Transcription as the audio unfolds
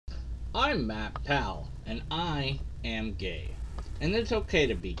I'm Matt Powell, and I am gay. And it's okay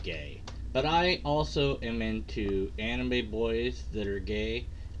to be gay. But I also am into anime boys that are gay,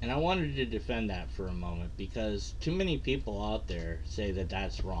 and I wanted to defend that for a moment because too many people out there say that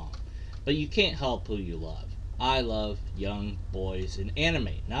that's wrong. But you can't help who you love. I love young boys in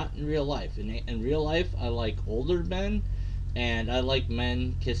anime, not in real life. In real life, I like older men, and I like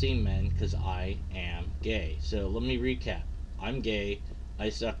men kissing men because I am gay. So let me recap. I'm gay. I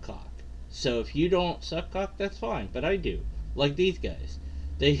suck cock. So if you don't suck cock, that's fine, but I do. Like these guys.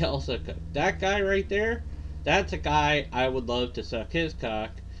 They all suck cock. That guy right there, that's a guy I would love to suck his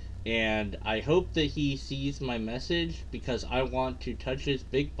cock. And I hope that he sees my message because I want to touch his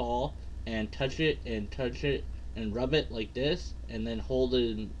big ball and touch it and rub it like this and then hold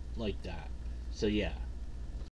it like that. So yeah,